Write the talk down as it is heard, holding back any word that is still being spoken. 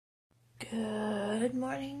Good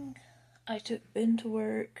morning. I took Ben to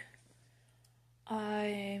work.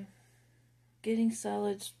 I'm getting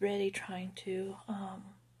salads ready, trying to.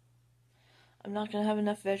 I'm not gonna have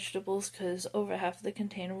enough vegetables because over half of the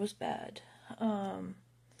container was bad.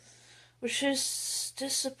 Which is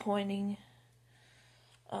disappointing.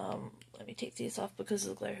 Let me take these off because of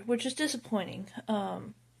the glare. Which is disappointing, a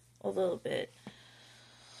little bit.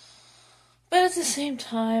 But at the same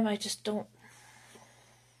time, I don't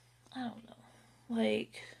know.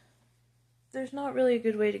 Like, there's not really a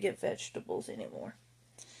good way to get vegetables anymore.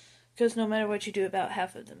 Because no matter what you do, about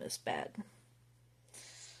half of them is bad.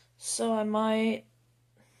 So I might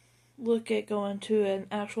look at going to an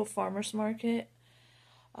actual farmer's market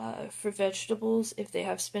for vegetables. If they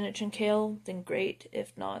have spinach and kale, then great.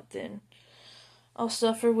 If not, then I'll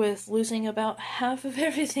suffer with losing about half of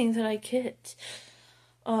everything that I get.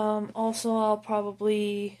 Also, I'll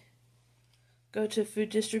probably go to food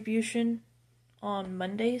distribution on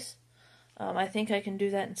Mondays. I think I can do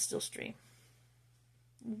that and still stream.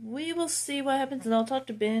 We will see what happens, and I'll talk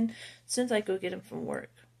to Ben since I go get him from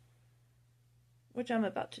work. Which I'm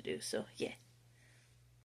about to do, so yeah.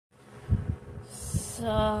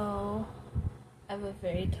 So, I have a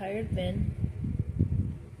very tired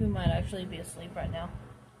Ben, who might actually be asleep right now.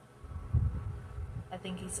 I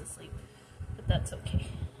think he's asleep, but that's okay.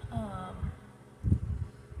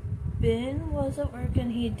 Ben was at work,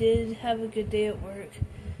 and he did have a good day at work,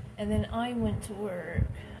 and then I went to work,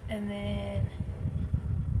 and then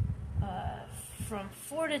from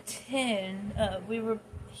 4 to 10,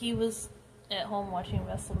 he was at home watching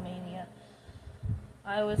WrestleMania.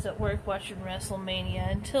 I was at work watching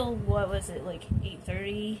WrestleMania until, what was it, like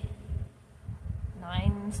 8:30,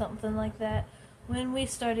 9, something like that, when we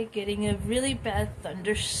started getting a really bad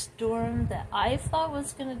thunderstorm that I thought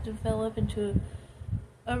was going to develop into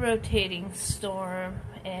a rotating storm.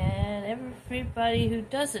 And everybody who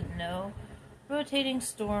doesn't know, rotating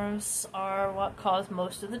storms are what cause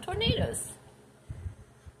most of the tornadoes.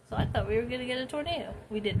 So I thought we were going to get a tornado.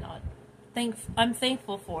 We did not. I'm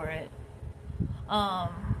thankful for it.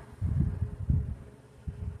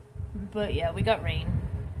 But yeah, we got rain.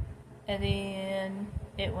 And then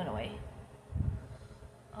it went away.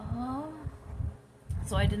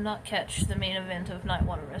 So I did not catch the main event of Night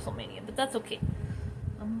 1 of WrestleMania, but that's okay.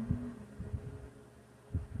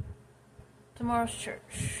 Tomorrow's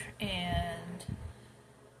church, and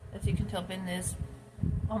as you can tell, Ben is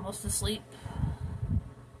almost asleep.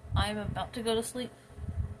 I'm about to go to sleep.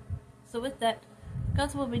 So with that,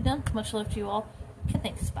 God's will be done. Much love to you all. Okay,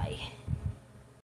 thanks. Bye.